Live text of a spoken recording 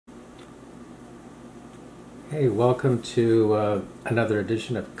Hey, welcome to another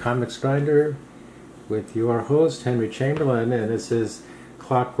edition of Comics Grinder with your host, Henry Chamberlain, and this is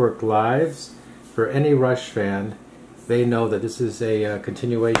Clockwork Lives. For any Rush fan, they know that this is a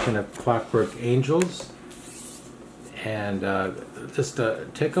continuation of Clockwork Angels. And just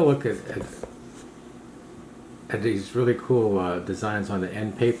take a look at these really cool designs on the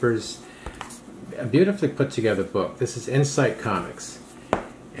end papers. A beautifully put together book. This is Insight Comics,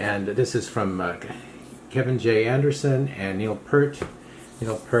 and this is from Kevin J. Anderson and Neil Peart.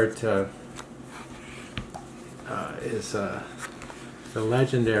 Neil Peart is the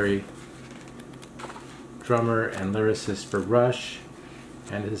legendary drummer and lyricist for Rush,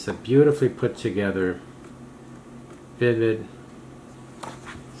 and it is a beautifully put together, vivid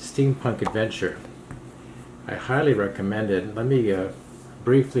steampunk adventure. I highly recommend it. Let me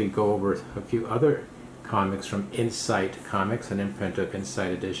briefly go over a few other comics from Insight Comics, an imprint of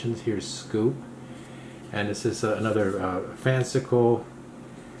Insight Editions. Here's Scoop. And this is another fanciful,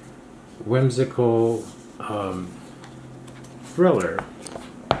 whimsical thriller,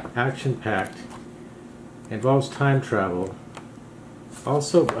 action-packed, involves time travel.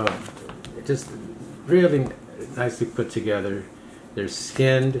 Also, just really nicely put together. There's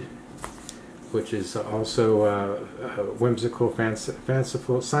Skinned, which is also a whimsical,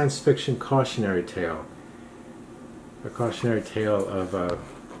 fanciful, science fiction cautionary tale. A cautionary tale of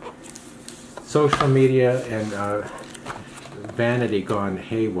social media and vanity gone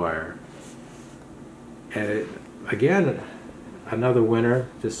haywire. And again, another winner,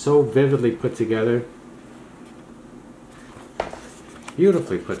 just so vividly put together,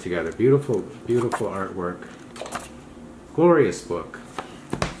 beautifully put together, beautiful, beautiful artwork, glorious book.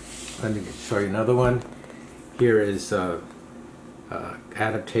 Let me show you another one. Here is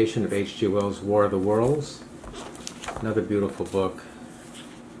adaptation of H.G. Wells' War of the Worlds. Another beautiful book.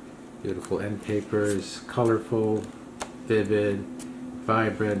 Beautiful end papers, colorful, vivid,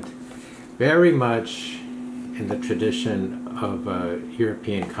 vibrant, very much in the tradition of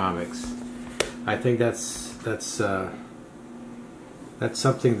European comics. I think that's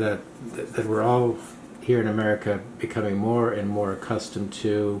something that we're all here in America becoming more and more accustomed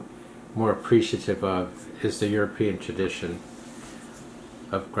to, more appreciative of, is the European tradition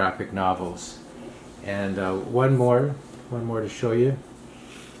of graphic novels. And one more to show you.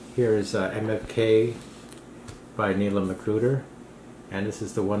 Here is MFK by Neela Magruder, and this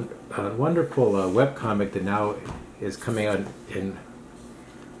is the wonderful webcomic that now is coming out in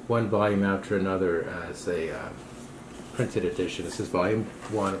one volume after another as a printed edition. This is volume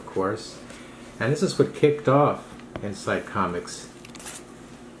 1, of course, and this is what kicked off Insight Comics.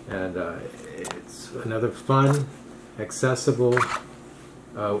 And it's another fun, accessible,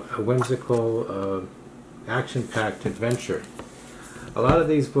 a whimsical, action-packed adventure. A lot of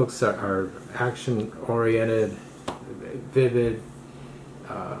these books are action-oriented, vivid,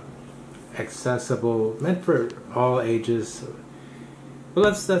 accessible, meant for all ages. Well,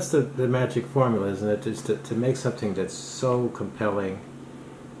 that's the magic formula, isn't it? Just to make something that's so compelling,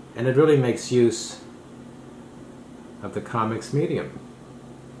 and it really makes use of the comics medium.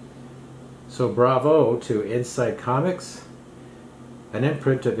 So bravo to Insight Comics, an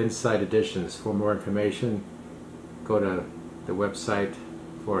imprint of Insight Editions. For more information, go to the website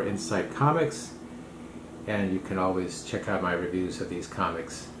for Insight Comics, and you can always check out my reviews of these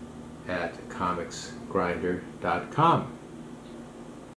comics at comicsgrinder.com.